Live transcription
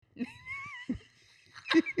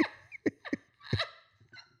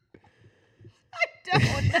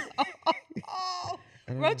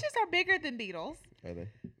Roaches are bigger than beetles. Are they?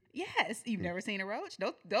 Yes, you've never seen a roach.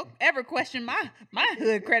 Don't ever question my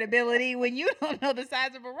hood credibility when you don't know the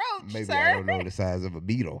size of a roach, Maybe sir. I don't know the size of a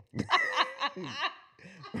beetle.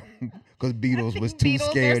 Because beetles was too beetles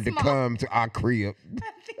are scared to small. come to our crib.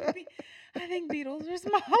 I think beetles are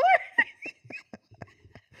smaller.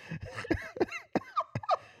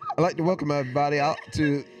 I'd like to welcome everybody out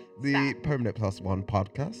to the Permanent Plus One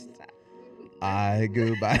podcast. Stop. I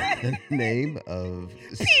go by the name of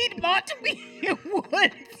Piedmont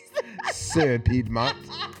Woods. Sir Piedmont.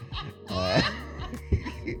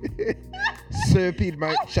 Sir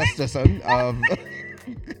Piedmont Chesterton of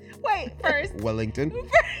Wait, first. Wellington.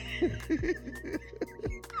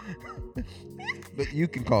 But you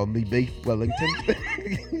can call me Beef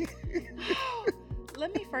Wellington.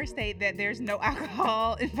 Let me first state that there's no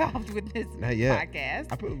alcohol involved with this Not yet. podcast.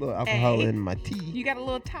 I put a little alcohol in my tea. You got a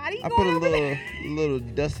little toddy I going put a over there? little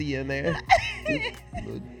Dusty in there.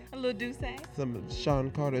 A little douce. Some of Sean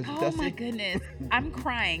Carter's Oh Dusty. my goodness. I'm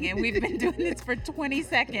crying and we've been doing this for 20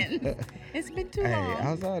 seconds. It's been too Hey, long.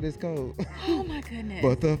 outside it's cold. Oh my goodness.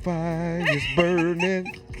 But the fire is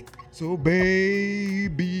burning. So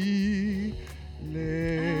baby, Oh let my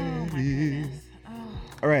it. goodness. Oh,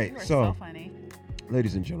 All right, you are so so funny.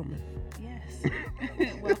 ladies and gentlemen. Yes.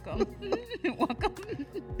 Welcome. Welcome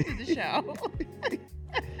to the show.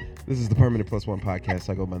 This is the Permanent Plus One podcast.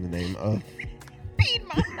 I go by the name of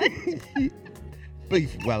Piedmont.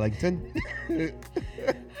 Beef Wellington.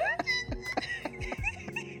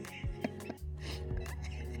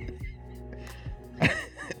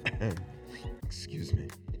 Excuse me.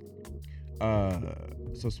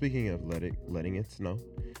 So speaking of letting it snow,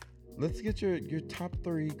 let's get your top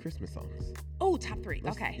 3 Christmas songs. Oh, top 3.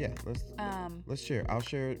 Let's- Okay. Yeah, let's share. I'll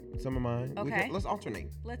share some of mine. Okay. Let's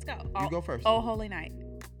alternate. Let's go. You go first. Oh, Holy Night.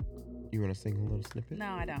 You want to sing a little snippet? No,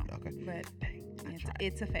 I don't. Okay. But Dang, I tried.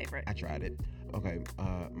 it's a favorite. I tried it. Okay.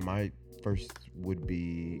 My first would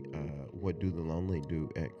be "What Do the Lonely Do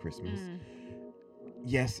at Christmas."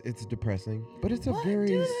 Yes, it's depressing, but it's a What very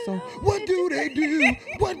do the soul. lonely What do they do?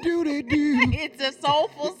 What do they do? It's a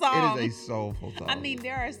soulful song. It is a soulful song. I mean,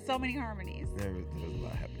 there are so many harmonies. there's a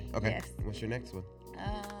lot happening. Okay. Yes. What's your next one?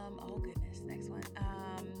 Oh goodness, next one.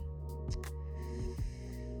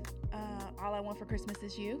 All I Want for Christmas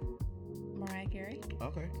Is You, Mariah Carey.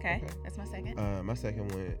 Okay. That's my second. My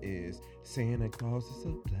second one is Santa Claus is a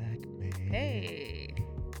black man. Hey.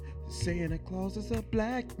 Santa Claus is a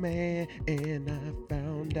black man, and I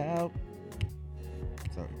found out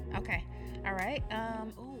something. Okay. All right.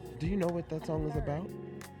 Do you know what that song is about?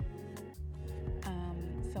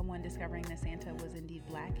 Someone discovering that Santa was indeed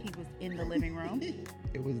black. He was in the living room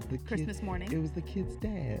It was the Christmas kid, morning. It was the kid's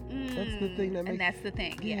dad. That's the thing that makes. And that's the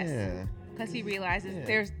thing. Yes. Yeah. Because he realizes Yeah.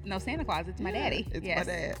 there's no Santa Claus. It's my daddy. It's Yes.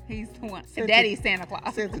 my dad. He's the one. Santa- Daddy's Santa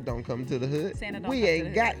Claus. Santa don't come to the hood. Santa don't we come to ain't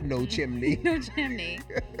the got hood. no chimney. No chimney.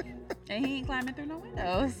 And he ain't climbing through no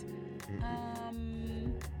windows.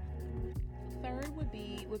 Third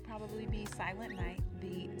would probably be Silent Night,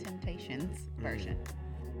 the Temptations version.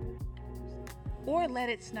 Or Let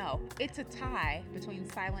It Snow. It's a tie between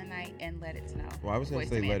Silent Night and Let It Snow. Well, I was going Boyz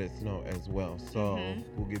to II say Men. Let It Snow as well. So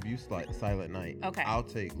we'll give you Silent Night. Okay. I'll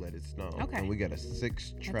take Let It Snow. Okay. And we got a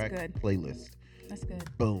 6-track good. playlist. That's good.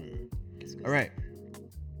 Boom. That's good. All right.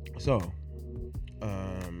 So,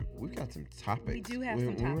 we've got some topics. We do have We're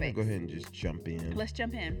some going to topics. go ahead and just jump in. Let's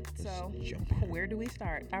jump in. So, jump in. where do we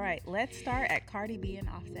start? All right, let's start at Cardi B and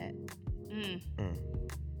Offset.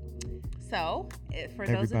 So, for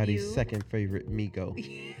those of Everybody's you... second favorite Migo.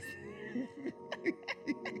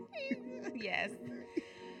 Yes.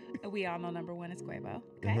 We all know number one is Quavo.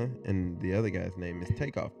 Okay. And the other guy's name is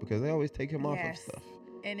Takeoff because they always take him off of Yes. stuff.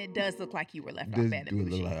 And it does look like you were left Does off bad do and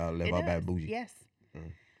look bougie. like I left It off bad does. bougie. Yes.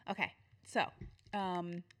 Okay. So,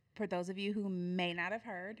 for those of you who may not have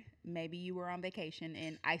heard, maybe you were on vacation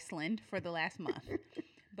in Iceland for the last month,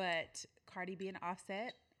 but Cardi B and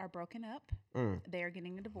Offset are broken up. They are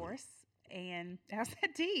getting a divorce. And how's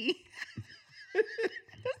that tea? That's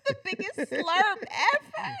the biggest slurp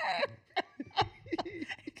ever.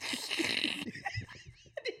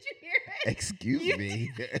 Did you hear it? Excuse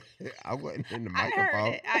me. I wasn't in the I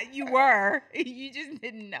microphone. heard it. You were. You just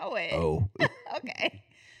didn't know it. Oh, Okay.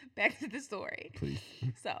 Back to the story. please.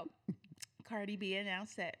 So, Cardi B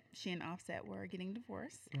announced that she and Offset were getting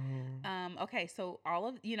divorced. Okay, so all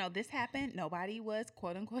of, this happened. Nobody was,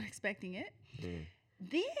 quote unquote, expecting it. Then.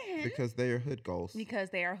 Because they are hood goals. Because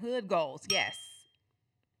they are hood goals, yes.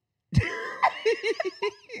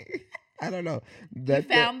 I don't know. You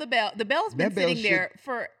found the bell. The bell's been that bell sitting there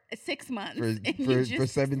for 6 months. for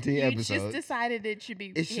 17 you episodes. just decided it should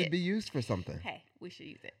be should be used for something. Hey, we should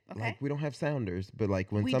use it. Okay. Like we don't have sounders, but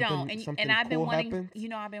like when we something don't. something and I've been cool wanting.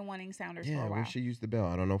 happens, I've been wanting sounders for yeah, a while. we should use the bell.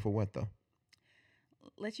 I don't know for what though.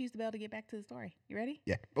 Let's use the bell to get back to the story. You ready?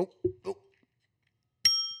 Yeah. Oh.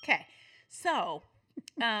 Okay. So,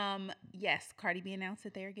 yes, Cardi B announced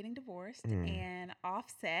that they are getting divorced, and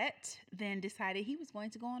Offset then decided he was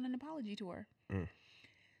going to go on an apology tour.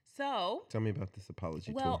 So, tell me about this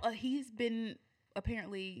apology tour. Well, he's been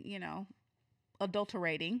apparently,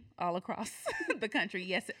 adulterating all across the country.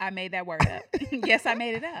 Yes, I made that word up. Yes, I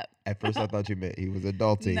made it up. At first, I thought you meant he was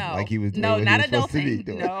adulting, No, like he was doing no, what not he was supposed to be adulting.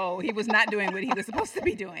 doing. No, he was not doing what he was supposed to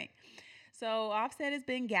be doing. So Offset has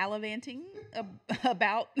been gallivanting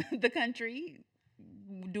about the country,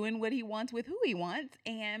 doing what he wants with who he wants,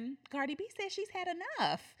 and Cardi B says she's had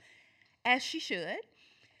enough, as she should.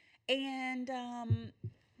 And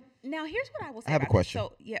now here's what I will say. I have a about question.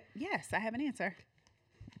 This. So yes, I have an answer.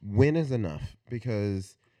 When is enough?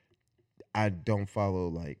 Because I don't follow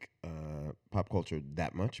like pop culture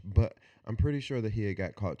that much, but I'm pretty sure that he had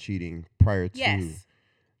got caught cheating prior to. Yes.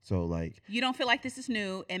 So like, you don't feel like this is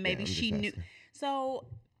new, and maybe she knew. So,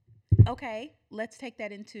 okay, let's take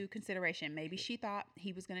that into consideration. Maybe she thought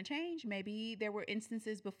he was going to change. Maybe there were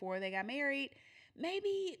instances before they got married.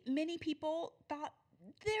 Maybe many people thought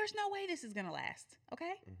there's no way this is going to last.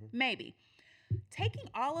 Okay, maybe taking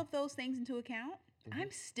all of those things into account.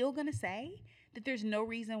 I'm still going to say that there's no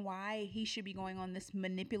reason why he should be going on this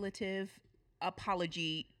manipulative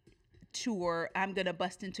apology tour. I'm going to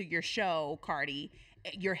bust into your show, Cardi,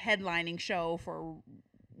 your headlining show for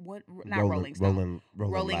what? Not Rolling Stone.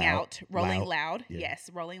 Rolling Loud. Yeah.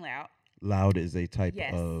 Yes, Rolling Loud. Loud is a type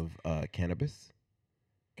of cannabis.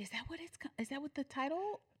 Is that what the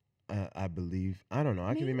title? I believe. I don't know.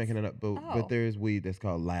 I could be making it up, but there's weed that's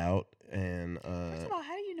called Loud, and first of all,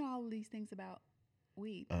 how do you know all of these things about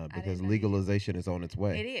weed? Because legalization is on its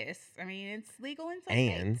way. It is. I mean, it's legal in some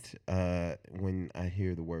states. And when I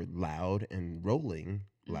hear the word loud and rolling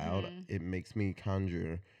loud, it makes me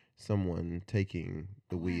conjure someone taking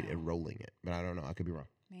the weed and rolling it. But I don't know. I could be wrong.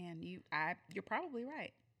 Man, you're probably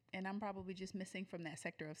right. And I'm probably just missing from that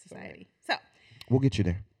sector of society. So we'll get you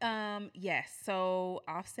there. Yes. So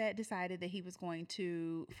Offset decided that he was going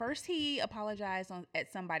to first. He apologized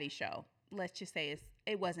at somebody's show. Let's just say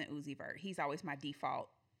it wasn't Uzi Vert. He's always my default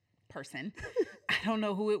person. I don't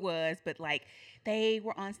know who it was, but like they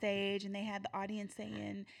were on stage and they had the audience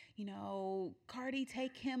saying, Cardi,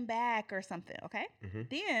 take him back or something. Okay.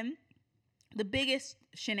 Then the biggest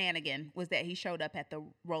shenanigan was that he showed up at the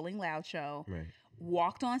Rolling Loud show. Right.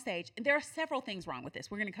 Walked on stage. And there are several things wrong with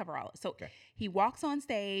this. We're going to cover all of it. So he walks on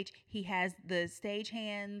stage. He has the stage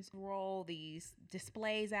hands roll these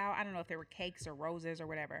displays out. I don't know if they were cakes or roses or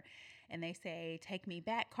whatever. And they say, "Take me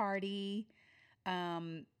back, Cardi."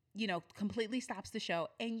 Completely stops the show.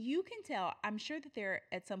 And you can tell, I'm sure that there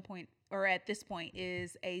at some point or at this point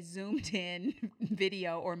is a zoomed in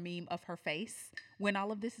video or meme of her face when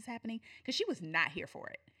all of this is happening, because she was not here for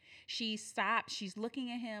it. She stopped. She's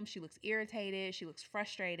looking at him. She looks irritated. She looks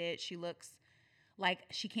frustrated. She looks like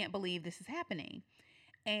she can't believe this is happening.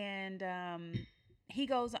 And he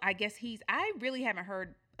goes, I really haven't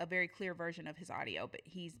heard a very clear version of his audio, but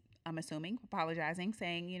I'm assuming, apologizing,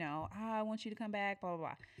 saying, I want you to come back, blah, blah,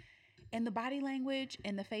 blah. And the body language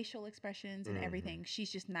and the facial expressions and everything,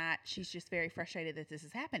 she's just very frustrated that this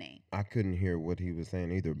is happening. I couldn't hear what he was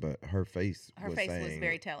saying either, but her face was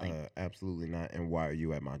very telling. Absolutely not. And why are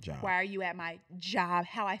you at my job? Why are you at my job?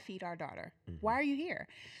 How I feed our daughter. Why are you here?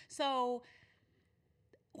 So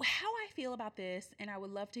how I feel about this, and I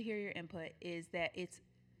would love to hear your input, is that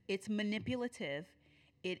it's manipulative.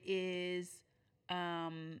 It is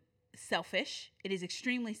selfish. It is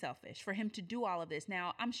extremely selfish for him to do all of this.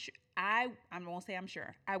 Now, I'm sure I won't say I'm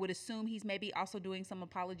sure. I would assume he's maybe also doing some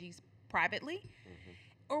apologies privately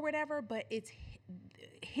or whatever, but it's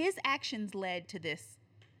his actions led to this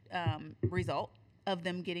result of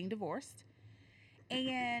them getting divorced.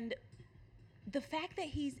 And the fact that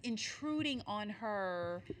he's intruding on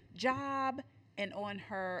her job and on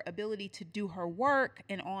her ability to do her work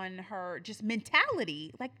and on her just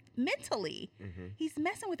mentality, like mentally, he's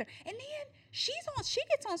messing with her. And then she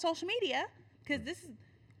gets on social media, because this is,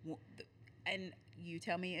 and you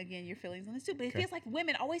tell me again your feelings on this too, but it feels like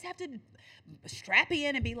women always have to strap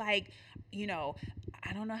in and be like,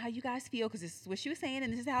 I don't know how you guys feel, because this is what she was saying,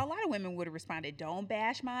 and this is how a lot of women would have responded. Don't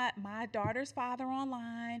bash my daughter's father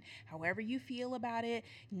online. However you feel about it.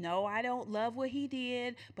 No, I don't love what he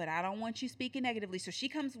did, but I don't want you speaking negatively. So she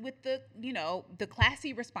comes with the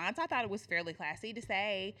classy response. I thought it was fairly classy to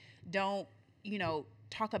say, don't,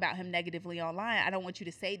 talk about him negatively online. I don't want you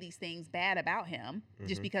to say these things bad about him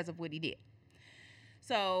just because of what he did.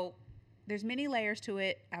 So there's many layers to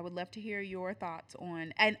it. I would love to hear your thoughts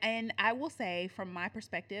on, and I will say from my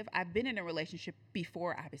perspective, I've been in a relationship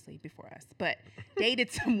before, obviously before us, but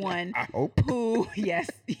dated someone I hope. who, yes,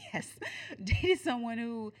 dated someone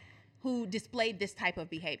who displayed this type of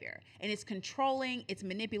behavior. And it's controlling, it's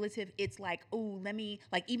manipulative. It's like, oh,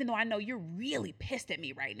 even though I know you're really pissed at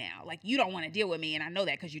me right now, like you don't want to deal with me, and I know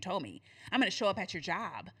that because you told me, I'm going to show up at your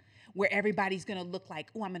job where everybody's going to look like,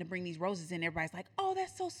 oh, I'm going to bring these roses in. Everybody's like, oh,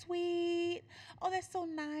 that's so sweet. Oh, that's so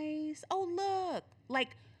nice. Oh, look.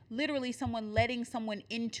 Like literally someone letting someone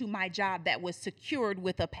into my job that was secured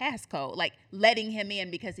with a passcode, like letting him in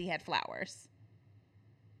because he had flowers.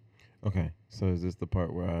 Okay, so is this the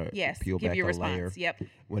part where I peel give back your a response. layer? Yep.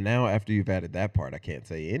 Well, now after you've added that part, I can't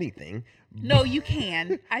say anything. No, you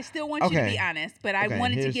can. I still want you to be honest, but I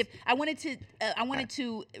wanted to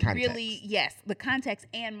context. Really, yes, the context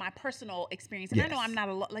and my personal experience. And I know I'm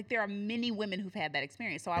not like there are many women who've had that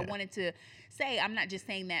experience. So I wanted to say I'm not just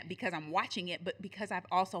saying that because I'm watching it, but because I've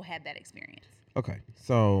also had that experience. Okay,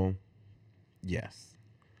 so yes,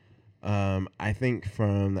 I think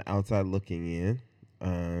from the outside looking in.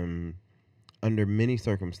 Under many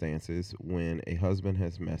circumstances, when a husband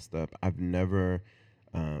has messed up, I've never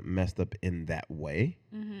messed up in that way.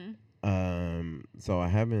 So I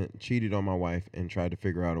haven't cheated on my wife and tried to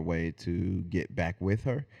figure out a way to get back with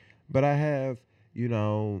her. But I have,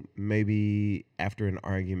 maybe after an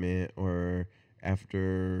argument or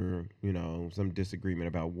after, some disagreement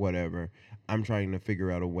about whatever, I'm trying to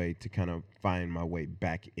figure out a way to kind of find my way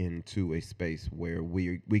back into a space where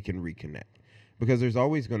we can reconnect. Because there's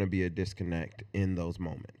always going to be a disconnect in those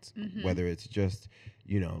moments, whether it's just,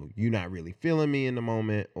 you not really feeling me in the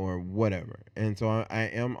moment or whatever. And so I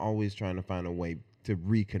am always trying to find a way to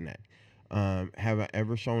reconnect. Have I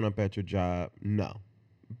ever shown up at your job? No.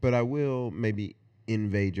 But I will maybe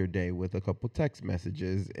invade your day with a couple text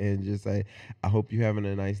messages and just say, I hope you're having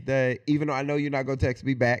a nice day, even though I know you're not going to text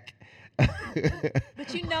me back. But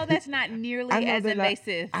that's not nearly as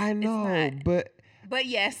invasive. I know, But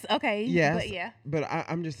yes, okay. Yes, but yeah. But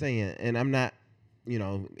I'm just saying, and I'm not,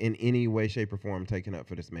 in any way, shape, or form taking up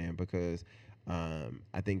for this man because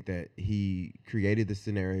I think that he created the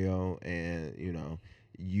scenario and,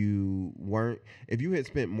 you weren't, if you had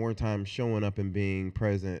spent more time showing up and being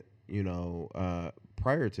present,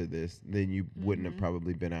 prior to this, then you wouldn't have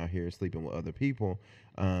probably been out here sleeping with other people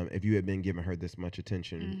if you had been giving her this much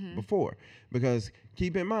attention before. Because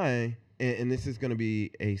keep in mind, and this is going to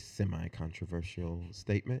be a semi-controversial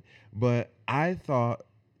statement, but I thought,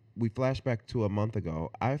 we flash back to a month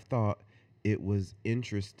ago, I thought it was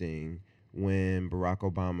interesting when Barack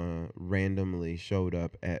Obama randomly showed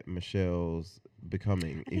up at Michelle's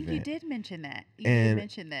becoming event. I think you did mention that. You did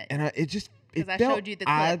mention that. And it I felt showed you the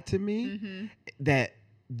odd to me that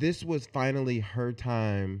this was finally her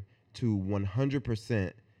time to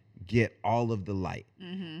 100% get all of the light.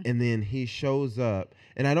 And then he shows up,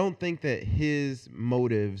 and I don't think that his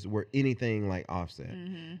motives were anything like Offset,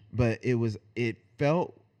 but it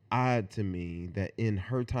felt odd to me that in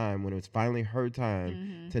her time, when it was finally her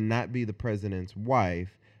time to not be the president's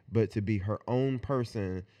wife, but to be her own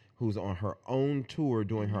person who's on her own tour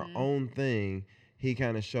doing her own thing, he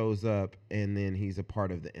kind of shows up and then he's a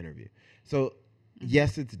part of the interview. So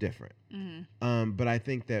yes, it's different. But I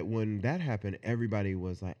think that when that happened, everybody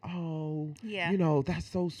was like, oh, that's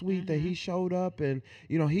so sweet that he showed up and,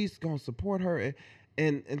 he's going to support her.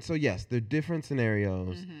 And so, yes, they're different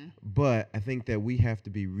scenarios, but I think that we have to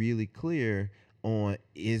be really clear on,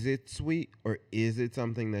 is it sweet or is it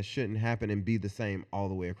something that shouldn't happen and be the same all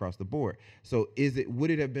the way across the board? So would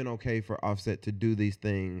it have been okay for Offset to do these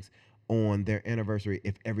things on their anniversary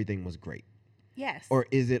if everything was great? Yes. Or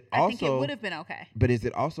is it also... I think it would have been okay. But is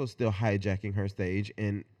it also still hijacking her stage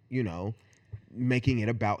and, making it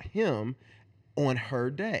about him on her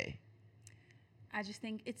day? I just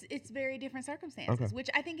think it's very different circumstances, which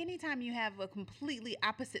I think anytime you have a completely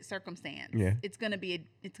opposite circumstance, it's going to be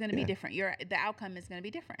be different. The outcome is going to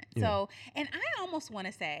be different. So, and I almost want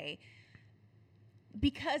to say,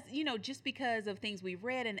 because just because of things we've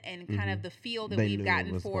read and kind of the feel that They we've knew gotten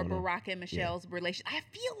what was for going on. Barack and Michelle's relation, I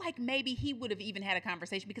feel like maybe he would have even had a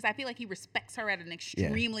conversation, because I feel like he respects her at an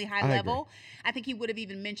extremely high I level. I think he would have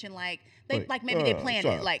even mentioned maybe they planned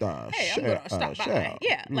it hey, I'm gonna stop by. Cheryl,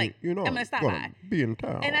 Yeah, like you know, I'm gonna stop by. Be in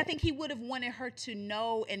town. And I think he would have wanted her to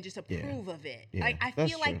know and just approve of it. Yeah, Like I that's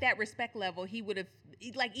feel like true. that respect level, he would have,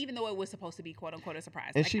 like, even though it was supposed to be quote unquote a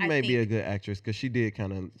surprise. And like, she I may be a think good actress because she did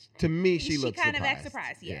kind of, to me, she looked kind surprised. of acts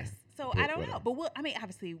surprised. Yes. Yeah. So But I don't know, whatever. but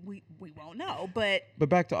obviously we won't know. But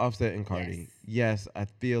back to Offset and Cardi. Yes. Yes, I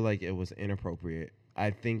feel like it was inappropriate.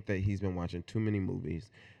 I think that he's been watching too many movies,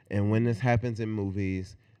 and when this happens in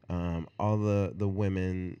movies, all the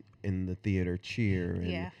women in the theater cheer,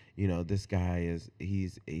 and Yeah. this guy is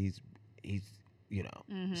he's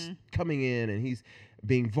Mhm. coming in and he's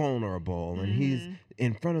being vulnerable, and he's Mhm.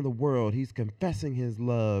 in front of the world. He's confessing his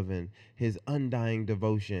love and his undying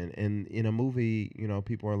devotion. And in a movie,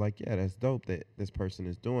 people are like, yeah, that's dope that this person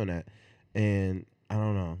is doing that. And I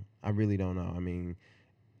don't know. I really don't know. I mean,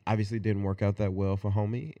 obviously didn't work out that well for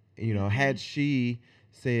homie. Had she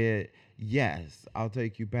said, yes, I'll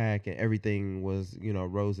take you back, and everything was,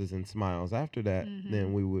 roses and smiles after that,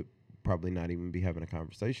 then we would probably not even be having a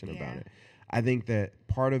conversation about it. I think that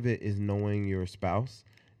part of it is knowing your spouse,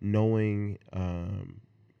 knowing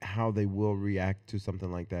how they will react to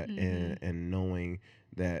something like that, and knowing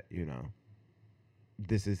that,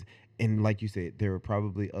 this is, and like you said, there were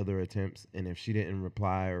probably other attempts, and if she didn't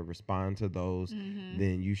reply or respond to those,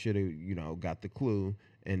 then you should have, got the clue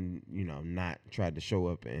and, not tried to show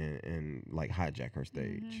up and like hijack her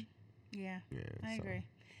stage. Yeah, I so. agree.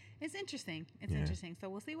 It's interesting. Yeah. Interesting. So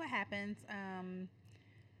we'll see what happens.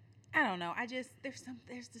 I don't know.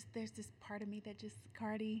 There's this part of me that just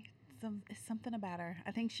Cardi. It's something about her.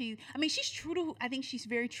 I think she's true to. I think she's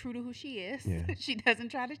very true to who she is. Yeah. She doesn't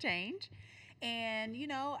try to change. And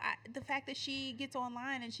the fact that she gets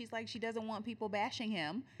online and she's like, she doesn't want people bashing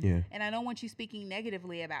him. Yeah. And I don't want you speaking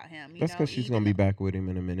negatively about him. That's because she's gonna be back with him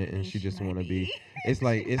in a minute, and she just want to be. It's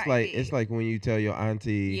like it's like when you tell your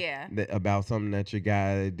auntie about something that your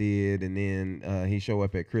guy did, and then he show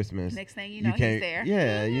up at Christmas. Next thing you know, he's there.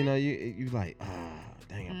 Yeah, you like,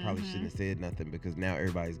 dang, I probably shouldn't have said nothing, because now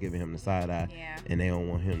everybody's giving him the side eye, and they don't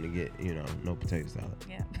want him to get no potato salad.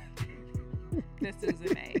 Yeah. That's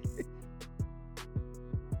Susan May.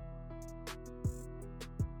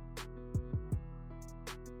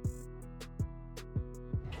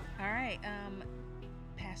 All right,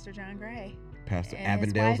 Pastor John Gray. Pastor and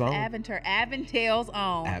Avondale's his wife, own. Avondale's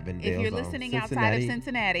own. If you're listening outside of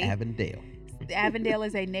Cincinnati, Avondale. Avondale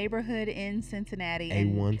is a neighborhood in Cincinnati.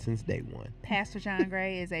 A1 since day one. Pastor John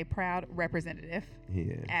Gray is a proud representative. He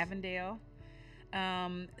is. Avondale.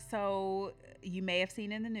 So you may have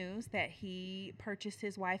seen in the news that he purchased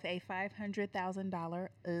his wife a $500,000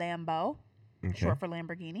 Lambo, short for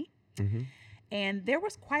Lamborghini. Mm-hmm. And there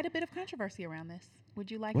was quite a bit of controversy around this. Would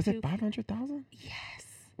you like to? Was it 500,000? Yes.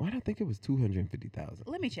 Why do I think it was 250,000?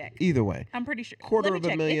 Let me check. Either way, I'm pretty sure. Quarter of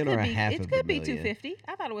a million or a half of a million. It could be 250.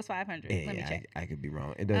 I thought it was 500. Yeah, Let me check. I could be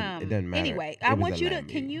wrong. It doesn't matter. Anyway, I want you to.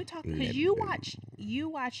 Can you talk? Because you watched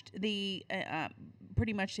the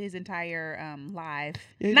pretty much his entire live.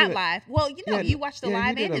 Yeah, not live. Well, you watched the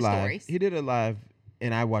live and his stories. He did a live,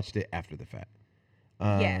 and I watched it after the fact.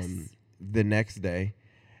 Yes. The next day,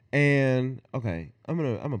 and okay, I'm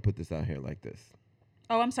gonna put this out here like this.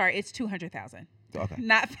 Oh, I'm sorry. It's 200,000. Okay.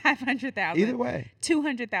 Not 500,000. Either way.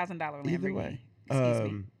 $200,000 Lamborghini. Either way.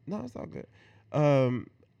 Excuse me. No, it's all good. I'm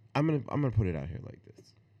gonna put it out here like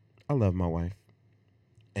this. I love my wife,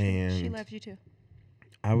 and she loves you too.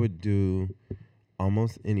 I would do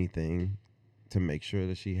almost anything to make sure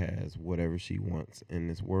that she has whatever she wants in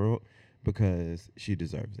this world, because she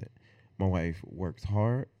deserves it. My wife works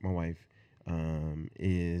hard. My wife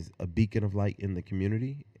is a beacon of light in the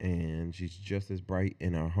community, and she's just as bright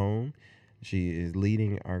in our home. She is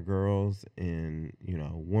leading our girls in,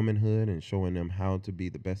 womanhood, and showing them how to be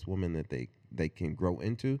the best woman that they can grow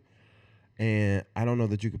into. And I don't know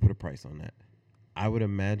that you could put a price on that. I would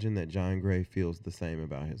imagine that John Gray feels the same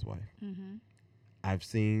about his wife. Mm-hmm. I've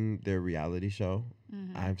seen their reality show.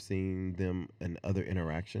 Mm-hmm. I've seen them in other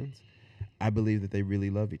interactions. I believe that they really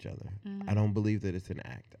love each other. Mm-hmm. I don't believe that it's an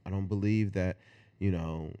act. I don't believe that,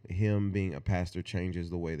 him being a pastor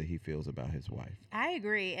changes the way that he feels about his wife. I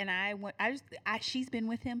agree, and she's been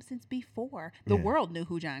with him since before the world knew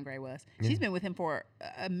who John Gray was. She's been with him for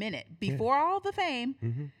a minute before all the fame.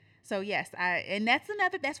 Mm-hmm. So yes, and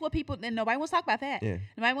that's what people, and nobody wants to talk about that. Yeah.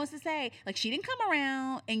 Nobody wants to say, like, she didn't come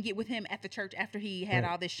around and get with him at the church after he had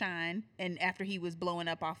all this shine and after he was blowing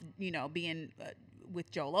up off, being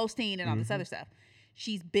with Joel Osteen and all this other stuff.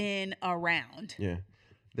 she's been around. Yeah.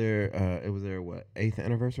 It was their what, 8th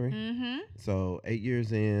anniversary? Mm-hmm. So 8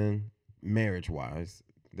 years in, marriage wise.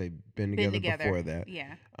 They've been together before that.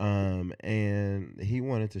 Yeah. And he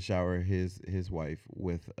wanted to shower his wife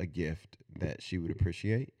with a gift that she would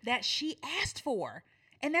appreciate. That she asked for.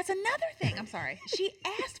 And that's another thing. I'm sorry. She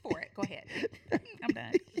asked for it. Go ahead. I'm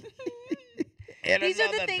done. And these are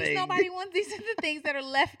the another things thing. nobody wants. These are the things that are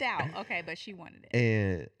left out. Okay, but she wanted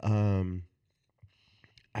it. And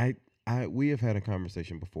we have had a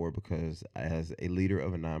conversation before because as a leader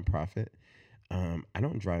of a nonprofit, I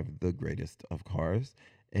don't drive the greatest of cars.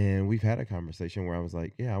 And we've had a conversation where I was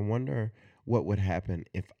like, yeah, I wonder what would happen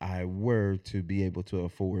if I were to be able to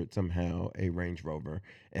afford somehow a Range Rover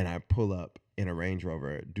and I pull up in a Range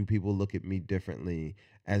Rover. Do people look at me differently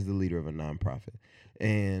as the leader of a nonprofit?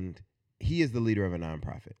 And he is the leader of a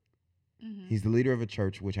nonprofit. Mm-hmm. He's the leader of a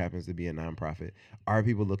church, which happens to be a nonprofit. Are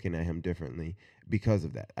people looking at him differently because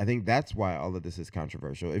of that? I think that's why all of this is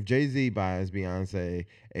controversial. If Jay-Z buys Beyonce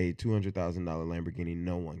a $200,000 Lamborghini,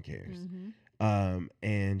 no one cares. Mm-hmm.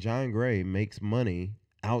 And John Gray makes money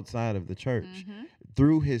outside of the church mm-hmm.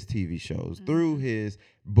 through his TV shows, mm-hmm. through his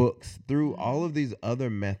books, through mm-hmm. all of these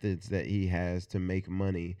other methods that he has to make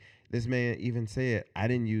money. This man even said, I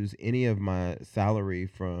didn't use any of my salary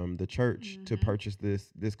from the church mm-hmm. to purchase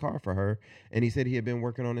this car for her. And he said he had been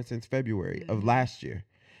working on it since February mm-hmm. of last year.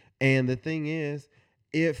 And the thing is,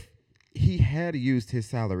 if he had used his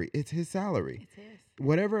salary, it's his salary. It's his.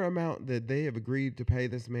 Whatever amount that they have agreed to pay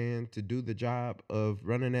this man to do the job of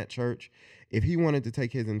running that church, if he wanted to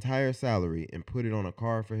take his entire salary and put it on a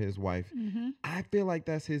car for his wife, mm-hmm. I feel like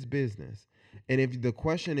that's his business. And if the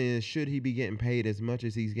question is, should he be getting paid as much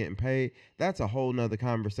as he's getting paid? That's a whole nother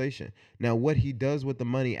conversation. Now, what he does with the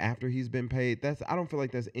money after he's been paid, I don't feel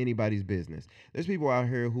like that's anybody's business. There's people out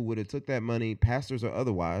here who would have took that money, pastors or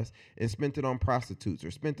otherwise, and spent it on prostitutes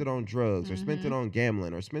or spent it on drugs mm-hmm. or spent it on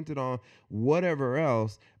gambling or spent it on whatever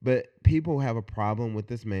else. But people have a problem with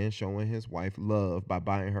this man showing his wife love by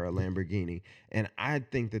buying her a Lamborghini. And I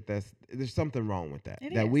think that there's something wrong with that.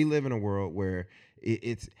 We live in a world where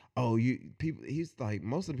he's like,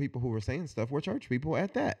 most of the people who were saying stuff were church people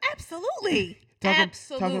at that. Absolutely.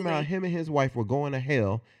 Talking about him and his wife were going to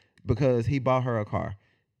hell because he bought her a car.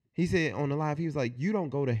 He said on the live, he was like, you don't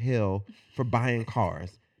go to hell for buying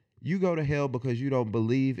cars. You go to hell because you don't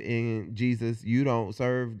believe in Jesus. You don't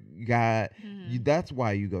serve God. Mm-hmm. That's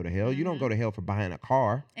why you go to hell. Mm-hmm. You don't go to hell for buying a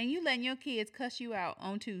car. And you letting your kids cuss you out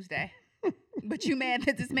on Tuesday. But you mad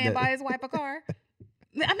that this man buy his wife a car?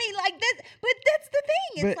 I mean, like that, but that's the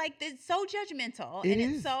thing. It's like it's so judgmental, and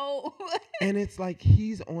it's so. And it's like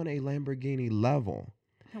he's on a Lamborghini level,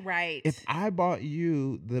 right? If I bought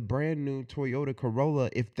you the brand new Toyota Corolla,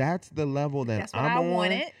 if that's the level that I'm on,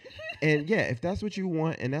 wanted. And yeah, if that's what you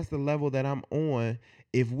want, and that's the level that I'm on,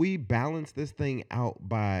 if we balance this thing out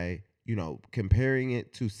by comparing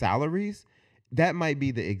it to salaries, that might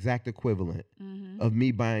be the exact equivalent mm-hmm. of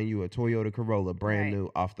me buying you a Toyota Corolla brand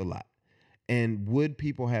new off the lot. And would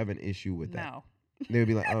people have an issue with that? No. They would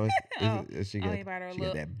be like, she got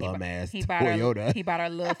that bum ass Toyota. He bought her a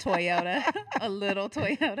little Toyota. A little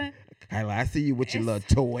Toyota. I see you with your little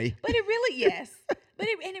toy. But it really, yes. But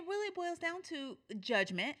it really boils down to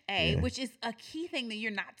judgment, which is a key thing that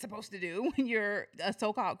you're not supposed to do when you're a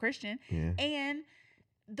so-called Christian. Yeah. And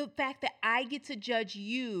the fact that I get to judge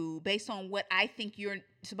you based on what I think you're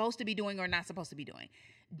supposed to be doing or not supposed to be doing.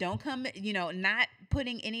 Don't come, not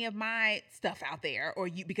putting any of my stuff out there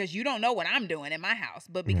because you don't know what I'm doing in my house,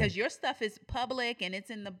 but because your stuff is public and it's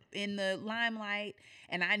in the limelight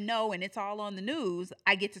and I know, and it's all on the news,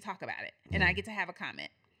 I get to talk about it and I get to have a comment.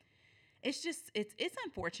 It's just, it's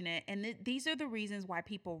unfortunate. And these are the reasons why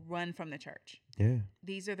people run from the church. Yeah.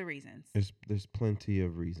 These are the reasons. There's plenty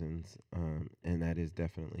of reasons. And that is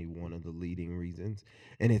definitely one of the leading reasons.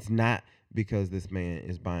 And it's not because this man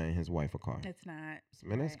is buying his wife a car. It's not.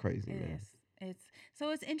 Man, that's crazy, man.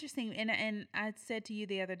 It's interesting. And I said to you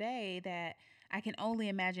the other day that I can only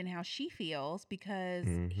imagine how she feels because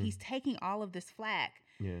mm-hmm. he's taking all of this flack.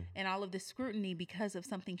 Yeah. And all of this scrutiny because of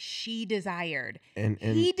something she desired. And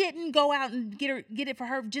he didn't go out and get it for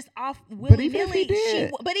her just off willy-nilly.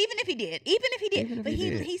 But even if he did,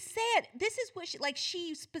 he said this is what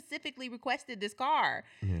she specifically requested this car.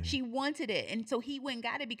 Yeah. She wanted it, and so he went and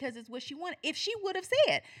got it because it's what she wanted. If she would have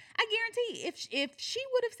said, I guarantee, if she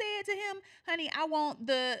would have said to him, "Honey, I want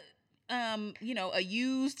the." A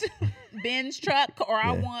used Benz truck or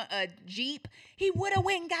I want a Jeep, he would have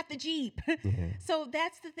went and got the Jeep. So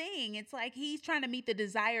that's the thing. It's like he's trying to meet the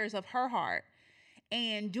desires of her heart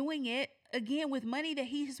and doing it again with money that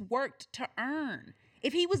he's worked to earn.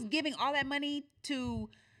 If he was giving all that money to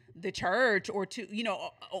the church or to,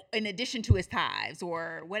 in addition to his tithes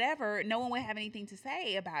or whatever, no one would have anything to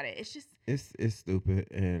say about it. It's just, it's stupid.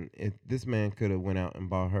 And this man could have went out and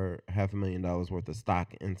bought her $500,000 worth of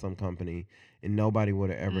stock in some company, and nobody would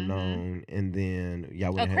have ever known. And then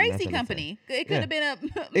y'all would a have crazy company. It could have been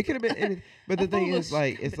it could have been. But the thing is,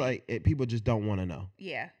 foolish it's like people just don't want to know.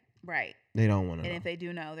 yeah, right. They don't want to know. And if they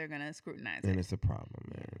do know, they're gonna scrutinize and it. it's a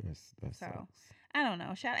problem, man. That So sucks. I don't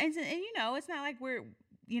know. And it's not like we're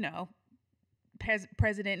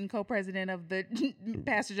president and co-president of the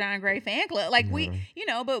Pastor John Gray fan club. Like we,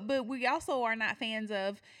 but we also are not fans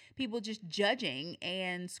of people just judging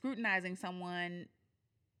and scrutinizing someone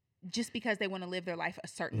just because they want to live their life a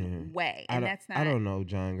certain way. And that's not. I don't know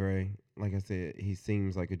John Gray. Like I said, he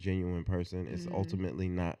seems like a genuine person. It's ultimately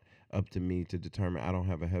not up to me to determine. I don't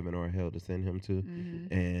have a heaven or a hell to send him to.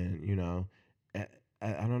 And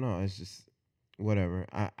I don't know. It's just whatever.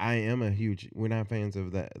 I am we're not fans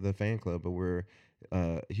of the fan club, but we're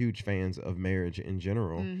huge fans of marriage in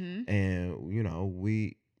general. And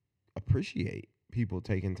we appreciate people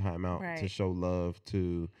taking time out to show love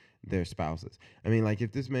to their spouses. I mean, like,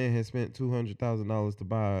 if this man has spent $200,000 to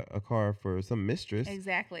buy a car for some mistress,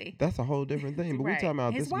 exactly, that's a whole different thing. But we're talking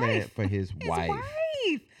about his this wife. man for his wife.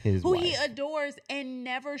 Who he adores and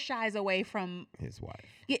never shies away from his wife.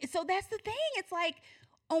 Yeah, so that's the thing. It's like,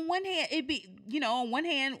 on one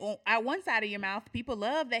hand, at one side of your mouth, people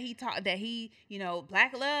love that he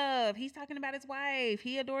black love. He's talking about his wife.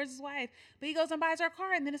 He adores his wife, but he goes and buys her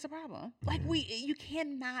car, and then it's a problem. Like, you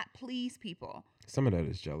cannot please people. Some of that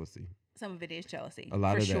is jealousy. Some of it is jealousy. A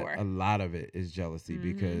lot of it is jealousy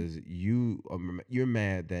because you're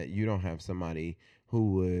mad that you don't have somebody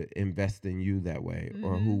who would invest in you that way,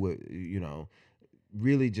 or who would,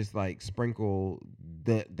 really just like sprinkle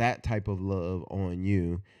that type of love on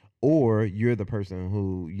you, or you're the person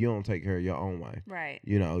who you don't take care of your own wife. Right.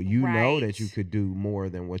 Know that you could do more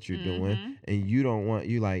than what you're doing, and you don't want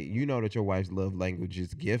that your wife's love language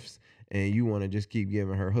is gifts, and you want to just keep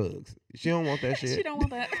giving her hugs. She don't want that shit. She don't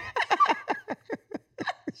want that.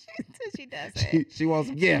 She doesn't. She wants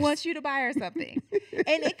gifts. She wants you to buy her something.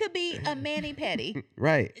 And it could be a mani-pedi.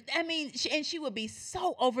 Right. I mean, she would be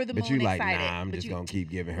so over the moon excited. But you excited. nah, I'm just going to keep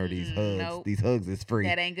giving her these hugs. Nope. These hugs is free.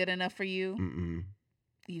 That ain't good enough for you. Mm-mm.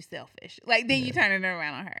 You selfish. Like, then you turn it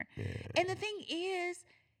around on her. Yeah. And the thing is,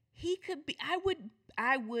 he could be,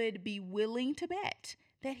 I would be willing to bet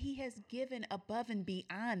that he has given above and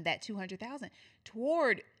beyond that $200,000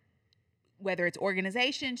 toward, whether it's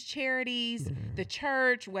organizations, charities, the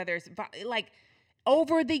church, whether it's like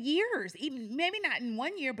over the years, even maybe not in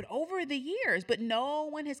 1 year, but over the years. But no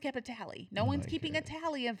one has kept a tally. No one's keeping a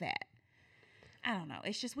tally of that. I don't know.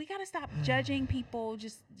 It's just, we got to stop judging people.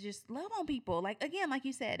 Just love on people. Like, again, like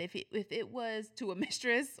you said, if it was to a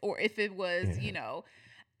mistress, or if it was,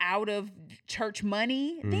 out of church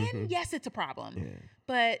money, then yes, it's a problem. Yeah.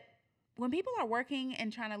 But when people are working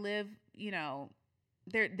and trying to live,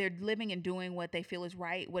 they're living and doing what they feel is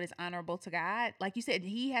right, what is honorable to God. Like you said,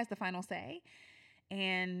 he has the final say,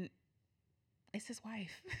 and it's his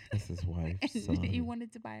wife. It's his wife. And you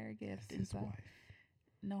wanted to buy her a gift. It's his wife.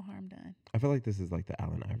 No harm done. I feel like this is like the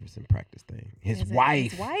Allen Iverson practice thing. His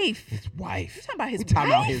wife. His wife. You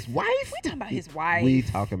talking about his wife? We talking about his wife? We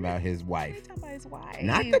talking about his wife. We talking about his wife. We talking about his wife.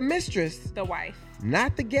 Not the mistress. The wife.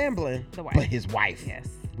 Not the gambling. The wife. But his wife. Yes.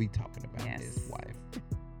 We talking about his wife.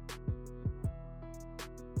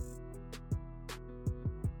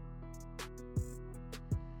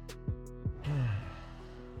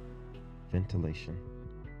 Ventilation.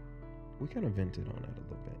 We kind of vented on that a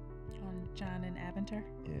little bit. On John and Aventer?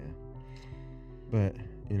 Yeah. But,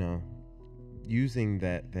 using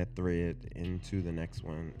that thread into the next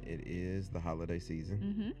one, it is the holiday season.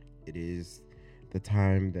 Mm-hmm. It is the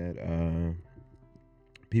time that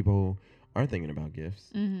people are thinking about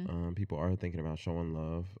gifts. Mm-hmm. People are thinking about showing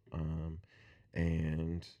love.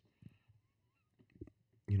 And,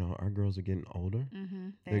 our girls are getting older. Mm-hmm.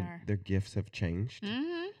 Their gifts have changed.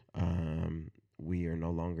 Mm-hmm. We are no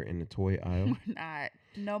longer in the toy aisle. We're not.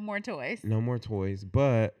 No more toys. No more toys.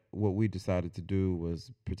 But what we decided to do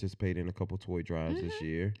was participate in a couple toy drives this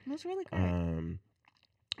year. That's really great.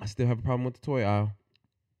 I still have a problem with the toy aisle.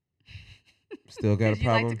 Still got a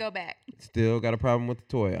problem. You like to go back. Still got a problem with the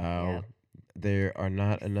toy aisle. Yep. There are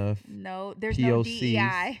not enough. No, there's POCs. no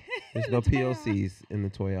DEI. There's no POCs in the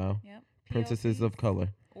toy aisle. Yep. Princesses POCs of color.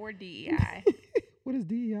 or DEI. What is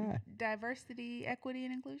DEI? Diversity, equity,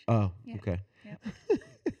 and inclusion. Oh, yeah. Okay. Yep.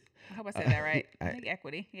 I hope I said that right. I think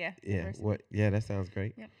equity. Yeah. Yeah. Diversity. What? Yeah, that sounds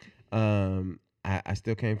great. Yep. I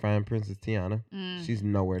still can't find Princess Tiana. She's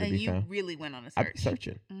nowhere to be found. And you really went on a search. I be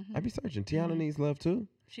searching. I be searching. Tiana needs love too.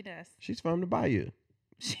 She does. She's from the Bayou.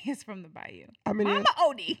 She is from the Bayou. How many? Mama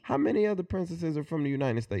Odie. How many other princesses are from the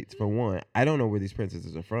United States? For one, I don't know where these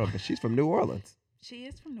princesses are from, but she's from New Orleans. She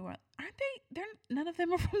is from New Orleans. Aren't they? They're none of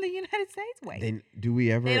them are from the United States. Wait, Then do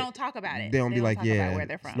we ever? they don't talk about it. They don't be like, talk about yeah, where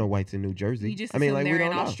they're from. Snow White's in New Jersey. You just I mean, assume like they're we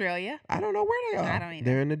don't in know. Australia. I don't know where they are. I don't either.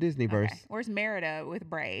 They're in the Disneyverse. Okay. Where's Merida with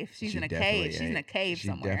Brave? She's She in a definitely cave. She's in a ain't. cave She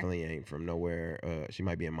somewhere. definitely ain't from nowhere. She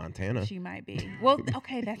might be in Montana. She might be. Well,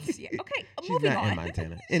 okay, that's yeah. Okay, She's moving not on. in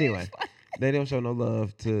Montana. Anyway, they don't show no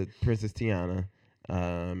love to Princess Tiana,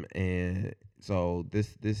 and so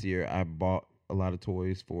this year I bought a lot of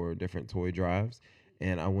toys for different toy drives,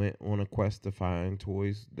 and I went on a quest to find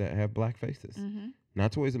toys that have black faces. Mm-hmm.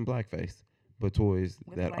 Not toys in blackface, but toys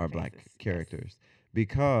With that black are black faces, yes. characters,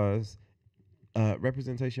 because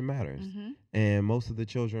representation matters. Mm-hmm. And most of the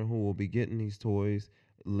children who will be getting these toys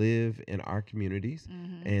live in our communities,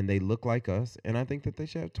 Mm-hmm. and they look like us, and I think that they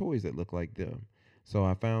should have toys that look like them. So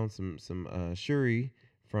I found some Shuri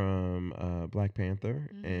from Black Panther,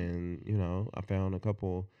 Mhm. and I found a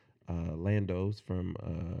couple Landos from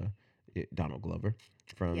Donald Glover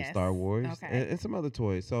from Yes. Star Wars, Okay. and some other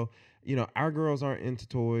toys. So our girls aren't into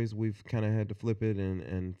toys. We've kind of had to flip it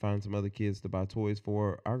and find some other kids to buy toys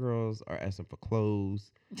for. Our girls are asking for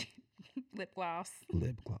clothes, Lip gloss.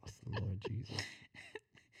 lip gloss, Lord Jesus,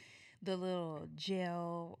 The little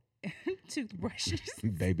gel toothbrushes.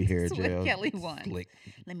 baby hair That's what gel, Kelly wants. slick.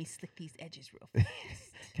 Let me slick these edges real fast.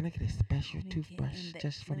 Can I get a special Let me get toothbrush in the-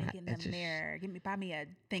 just for let me my get in the edges? mirror. Buy me a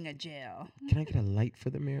thing of gel. Can I get a light for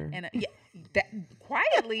the mirror? And yeah, that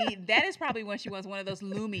quietly, that is probably when she wants one of those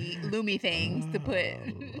Lumi things to put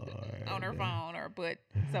Oh, on her Lord. phone or put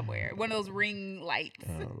somewhere. One of those ring lights.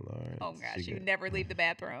 Oh Lord. Oh gosh, She she would got- never leave the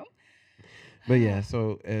bathroom. But yeah,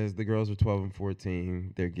 so as the girls are 12 and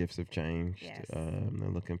 14, their gifts have changed. Yes. They're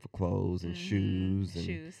looking for clothes and Mhm. shoes and,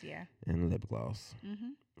 Shoes, yeah. and lip gloss.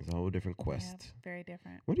 Mm-hmm. It's a whole different Yeah, quest. very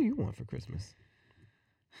different. What do you want for Christmas?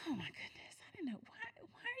 Oh my goodness, I didn't know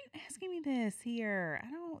why are you asking me this here?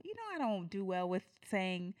 I don't do well with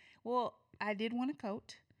saying. Well, I did want a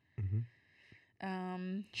coat.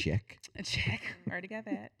 Check. A check. Already got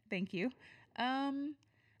that. Thank you. I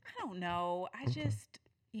don't know. I Okay. just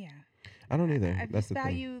yeah. I don't either. I That's just the thing.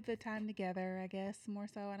 value the time together, I guess, more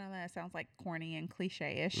so. I know that sounds like corny and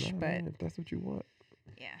cliche-ish, Nah, but if that's what you want.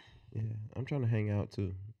 yeah. Yeah, I'm trying to hang out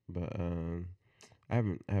too, but I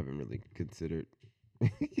haven't really considered.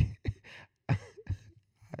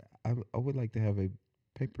 I would like to have a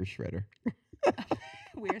paper shredder.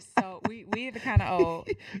 We're the kind of old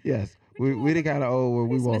Yes, we the kind of old where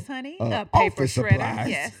we Christmas, want honey. uh, A paper office shredder. supplies.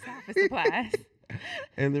 Yes, office supplies.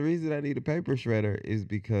 And the reason I need a paper shredder is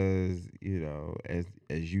because,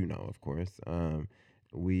 as you know, of course,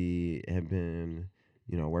 we have been,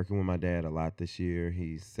 working with my dad a lot this year.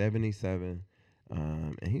 He's 77,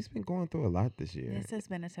 and he's been going through a lot this year. This has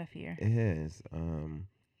been a tough year. It has.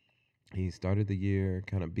 He started the year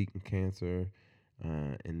kind of beating cancer,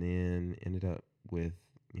 and then ended up with,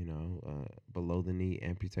 below the knee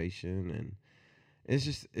amputation, and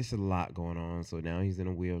it's a lot going on. So now he's in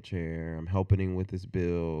a wheelchair. I'm helping him with his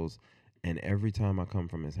bills. And every time I come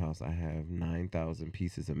from his house, I have 9,000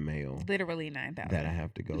 pieces of mail Literally 9,000. that I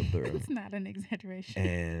have to go through. It's not an exaggeration.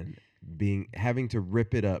 And having to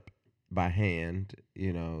rip it up by hand,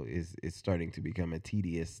 is starting to become a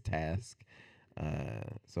tedious task.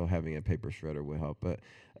 So having a paper shredder will help. But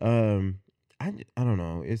I don't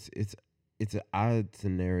know. It's an odd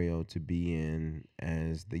scenario to be in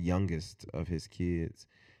as the youngest of his kids,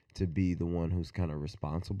 to be the one who's kind of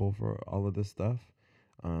responsible for all of this stuff.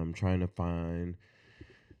 Trying to find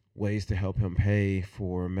ways to help him pay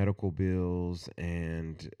for medical bills,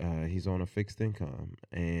 and he's on a fixed income,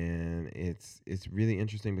 and it's really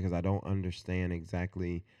interesting because I don't understand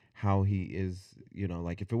exactly how he is.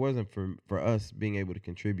 Like, if it wasn't for us being able to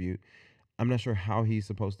contribute, I'm not sure how he's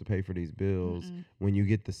supposed to pay for these bills. Mm-mm. When you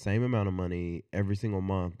get the same amount of money every single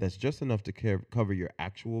month that's just enough to cover your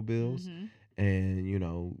actual bills Mhm. and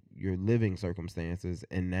your living circumstances.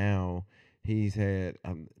 And now he's had,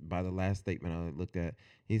 by the last statement I looked at,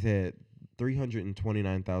 he's had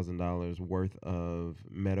 $329,000 worth of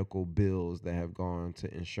medical bills that have gone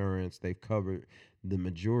to insurance. They've covered the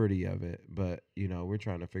majority of it, but we're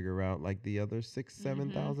trying to figure out like the other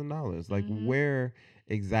 $7,000. Like, Mhm. where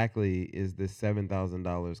exactly is this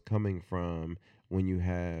 $7,000 coming from when you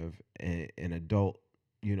have an adult,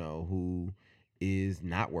 who is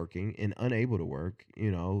not working and unable to work,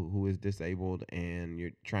 who is disabled, and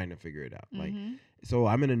you're trying to figure it out. Like, Mhm. so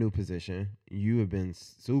I'm in a new position. You have been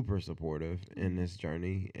super supportive in this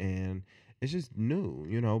journey, and it's just new,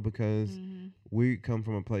 because Mhm. we come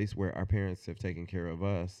from a place where our parents have taken care of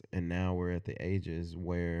us, and now we're at the ages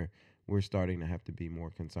where we're starting to have to be more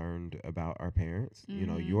concerned about our parents. You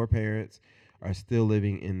know, Mm-hmm. your parents are still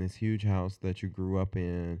living in this huge house that you grew up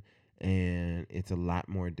in, and it's a lot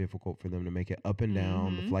more difficult for them to make it up and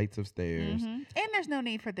down the Mm-hmm. flights of stairs. Mm-hmm. And there's no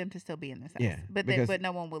need for them to still be in this house. Yeah, But because but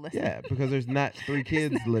no one will listen. yeah, because there's not three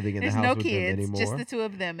kids living in the There's house no with them kids, anymore. just the two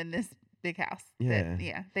of them in this big house.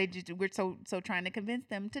 Yeah. They just we're so trying to convince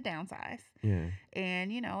them to downsize. Yeah.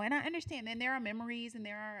 And and I understand. And there are memories and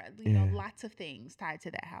there are Yeah. lots of things tied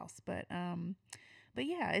to that house. But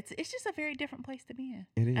yeah, it's just a very different place to be in.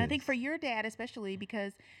 It is. I think for your dad especially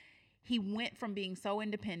because he went from being so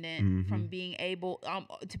independent, Mhm. from being able,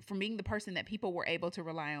 from being the person that people were able to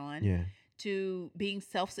rely on, Yeah. to being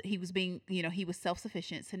he was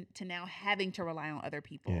self-sufficient to now having to rely on other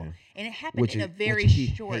people. Yeah. And it happened Which in is- a very which he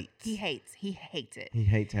short. hates. He hates it. He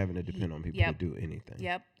hates having to depend on people Yep. to do anything.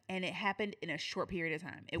 Yep. And it happened in a short period of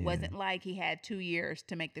time. It Yeah. wasn't like he had 2 years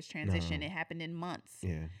to make this transition. No. It happened in months.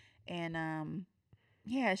 Yeah. And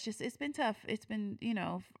yeah, it's been tough. It's been,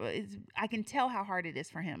 I can tell how hard it is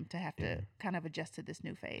for him to have Yeah. to kind of adjust to this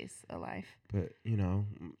new phase of life. But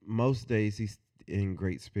most days he's in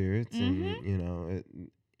great spirits, Mhm.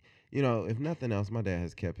 and if nothing else, my dad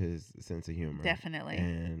has kept his sense of humor. Definitely.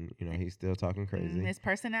 And he's still talking crazy. His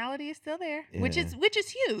personality is still there, Yeah. which is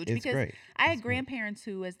huge It's because great. I had It's great. grandparents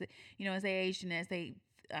who, as as they aged and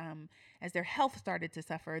as their health started to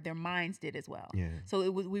suffer, their minds did as well. Yeah. So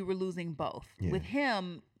we were losing both. Yeah. With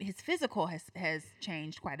him, his physical has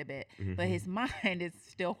changed quite a bit, but Mhm. his mind is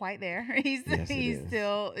still quite there. He's Yes, it he's is.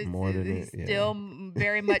 still More than he's it, yeah. still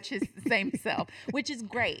very much his same self, which is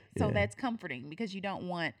great. So Yeah. that's comforting because you don't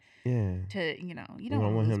want Yeah. to you We don't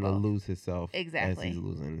don't want lose him to both. lose himself Exactly. as he's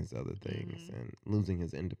losing his other things Mhm. and losing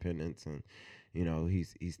his independence, and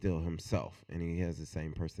he's still himself, and he has the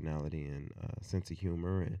same personality and sense of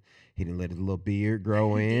humor, and he didn't let his little beard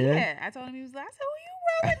grow in. Yeah, I told him he was like, I said, "Who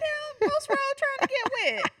you rolling down Post Road trying to get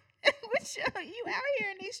with? What you out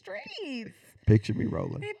here in these streets? Picture me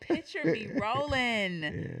rolling. They picture me rolling."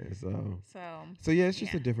 Yeah, So yeah, it's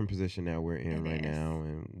just yeah. a different position now we're in It right is. now,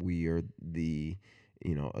 and we are the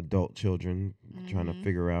adult children trying to Mhm.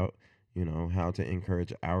 figure out how to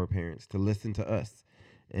encourage our parents to listen to us,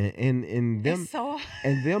 and them it's so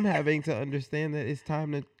and them having to understand that it's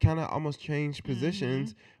time to kind of almost change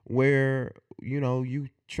positions where you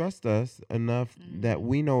trust us enough that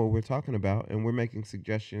we know what we're talking about, and we're making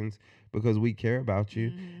suggestions because we care about you.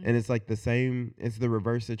 Mhm. And it's like it's the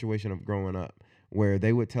reverse situation of growing up, where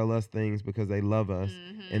they would tell us things because they love us,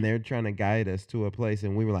 and they're trying to guide us to a place,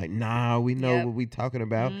 and we were like, nah, we know Yep. what we talking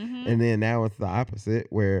about. Mhm. And then now it's the opposite,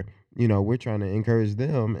 where we're trying to encourage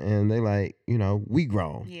them, and they like, we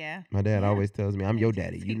grown. Yeah. My dad Yeah. always tells me, I'm He your does.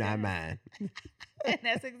 daddy, He you not does. mine. And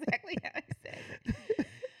that's exactly how he said it.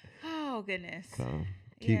 Oh goodness. So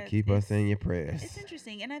Yeah, keep us in it's- your prayers. It's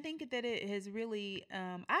interesting, and I think that it has really.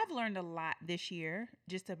 I've learned a lot this year,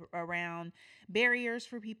 just around barriers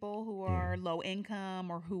for people who are low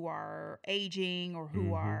income or who are aging or who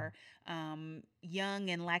Mhm. are young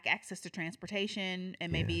and lack access to transportation,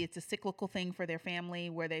 and maybe Yeah. it's a cyclical thing for their family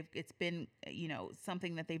where it's been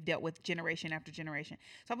something that they've dealt with generation after generation.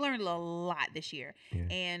 So I've learned a lot this year, Yeah.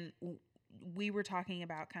 and we were talking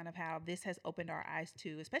about kind of how this has opened our eyes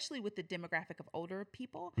to, especially with the demographic of older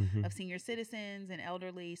people, Mhm. of senior citizens and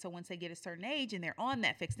elderly. So once they get a certain age and they're on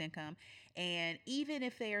that fixed income, and even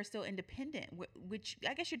if they are still independent, which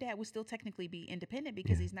I guess your dad would still technically be independent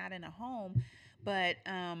because Yeah. he's not in a home, but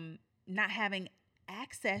not having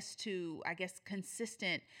access to, I guess,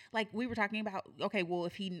 consistent, like we were talking about, okay, well,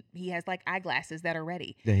 if he has like eyeglasses that are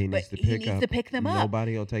ready, That he but needs to he pick needs up. to pick them up.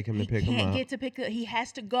 Nobody will take him to pick He him can't up. get to pick up. He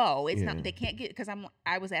has to go. It's Yeah. not, they can't get, because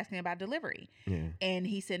I was asking about delivery, Yeah. and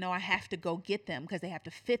he said, no, I have to go get them because they have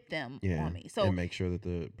to fit them Yeah. on me. So and make sure that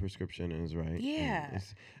the prescription is right. and Yeah.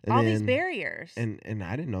 it's- all these then- barriers. And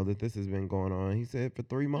I didn't know that this has been going on. He said for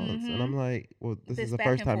 3 months, and Mhm. I'm like, well, this This is the back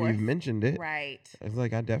first and time forth. you've mentioned it. Right. It's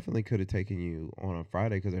like I definitely could have taken you on a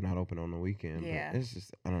Friday because they're not open on the weekend. Yeah. But it's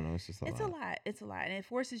just I don't know. It's just It's a lot. It's a lot, and it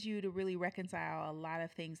forces you to really reconcile a lot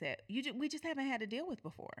of things that we just haven't had to deal with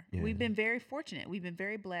before. Yeah. We've been very fortunate. We've been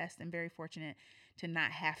very blessed and very fortunate to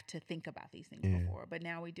not have to think about these things Yeah. before, but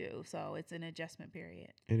now we do. So it's an adjustment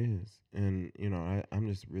period. It is. And I'm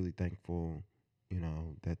just really thankful,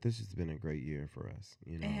 that this has been a great year for us.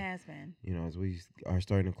 It has been. As we are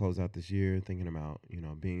starting to close out this year, thinking about,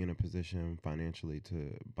 being in a position financially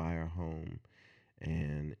to buy our home,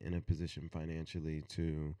 and in a position financially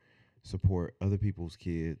to support other people's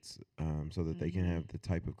kids, so that they can Mhm. have the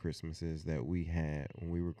type of Christmases that we had when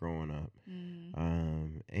we were growing up.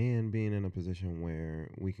 Mhm. And being in a position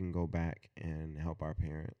where we can go back and help our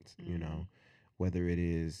parents, Mhm. whether it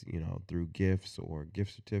is, through gifts or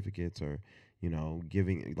gift certificates, or,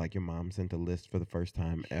 giving, like your mom sent a list for the first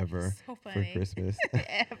time ever So for funny. Christmas.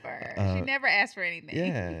 Ever. She never asked for anything.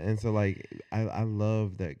 Yeah. And so, like, I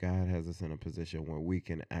love that God has us in a position where we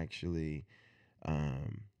can actually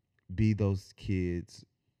be those kids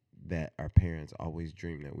that our parents always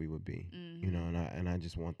dreamed that we would be. And I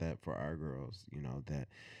just want that for our girls, that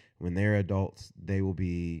when they're adults, they will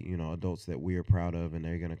be, adults that we are proud of, and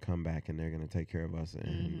they're going to come back and they're going to take care of us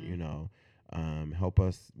and, help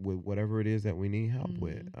us with whatever it is that we need help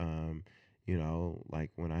with.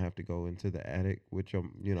 Like when I have to go into the attic with your,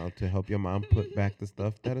 to help your mom put back the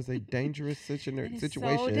stuff, that is a dangerous situation.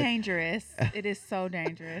 So dangerous. It is so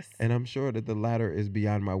dangerous. And I'm sure that the ladder is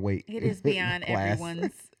beyond my weight. It is beyond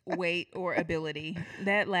everyone's weight or ability.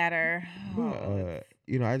 That ladder.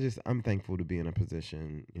 I'm thankful to be in a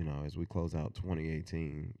position, as we close out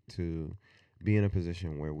 2018, to be in a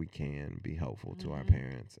position where we can be helpful to our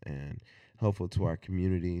parents and helpful to our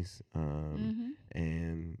communities,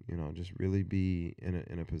 and just really be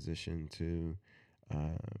in a position to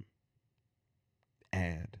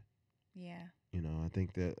add. Yeah. I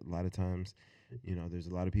think that a lot of times, there's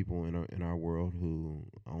a lot of people in our world who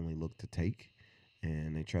only look to take,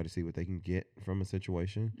 and they try to see what they can get from a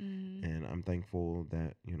situation. And I'm thankful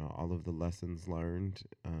that all of the lessons learned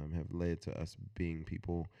have led to us being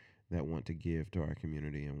people that want to give to our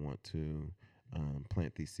community and want to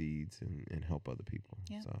plant these seeds and help other people.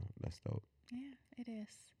 Yeah. So that's dope. Yeah, it is.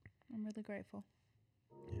 I'm really grateful.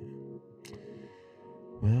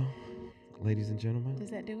 Yeah. Well, ladies and gentlemen,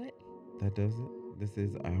 does that do it? That does it. This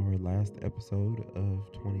is our last episode of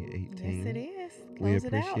 2018. Yes, it is. We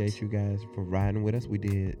appreciate you guys for riding with us. We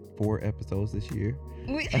did 4 episodes this year.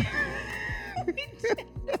 We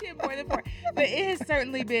did more than 4, but it has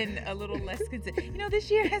certainly been a little less consistent.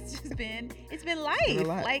 This year has just been, it's been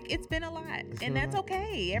life. It's been a lot, and that's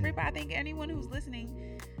okay. Everybody, I think anyone who's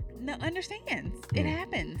listening understands. It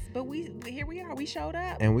happens, but here we are. We showed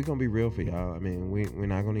up, and we're gonna be real for y'all. I mean, we're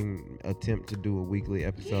not gonna even attempt to do a weekly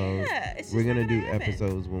episode. We're gonna do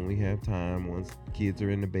episodes when we have time, once kids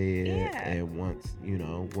are in the bed, and once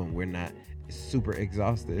when we're not super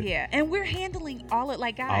exhausted. Yeah, and we're handling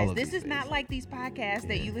guys, this is not like these podcasts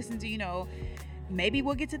that you listen to. Maybe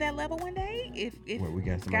we'll get to that level one day if where we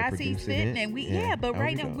got God sees fit, and but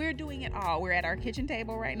right now we're doing it all. We're at our kitchen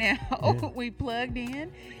table right now. We plugged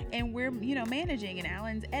in, and we're managing, and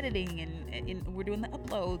Alan's editing, and we're doing the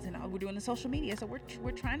uploads, and we're doing the social media. So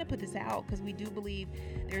we're trying to put this out because we do believe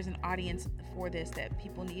there's an audience for this, that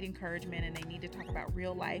people need encouragement and they need to talk about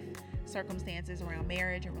real life circumstances around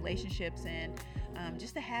marriage and relationships, and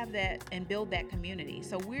just to have that and build that community.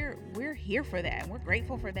 So we're here for that, and we're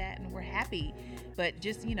grateful for that, and we're happy. But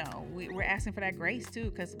just we're asking for that grace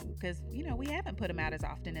too, because we haven't put them out as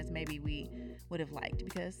often as maybe we would have liked,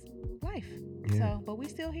 because life. So, but we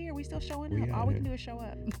still here. We still showing up. All we can do is show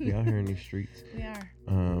up. We out here in these streets. We are.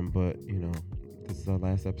 But this is our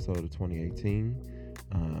last episode of 2018.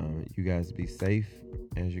 You guys be safe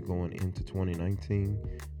as you're going into 2019.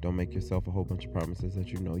 Don't make yourself a whole bunch of promises that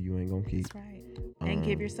you ain't gonna keep. That's right. And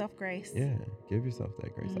give yourself grace. Yeah, give yourself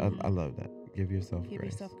that grace. I love that. Give yourself grace. Give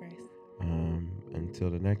yourself grace.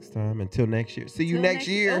 Until the next time. Until next year. See you next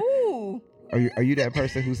year. Ooh. Are you that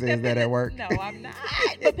person who says that at work? No, I'm not.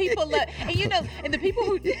 But people love, and the people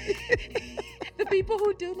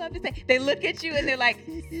who do love to say, they look at you and they're like,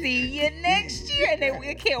 "See you next year," and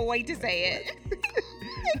they can't wait to say it.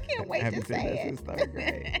 They can't wait to say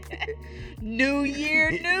it. New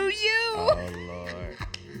year, new you. Oh Lord.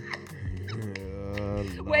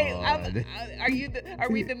 Wait, are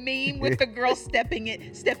we the meme with the girl stepping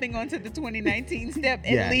onto the 2019 step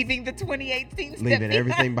and leaving the 2018 step leaving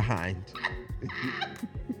everything behind?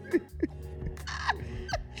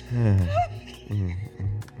 Okay.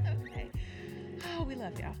 Oh, we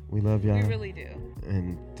love y'all. We love y'all. We really do.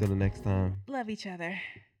 And till the next time. Love each other.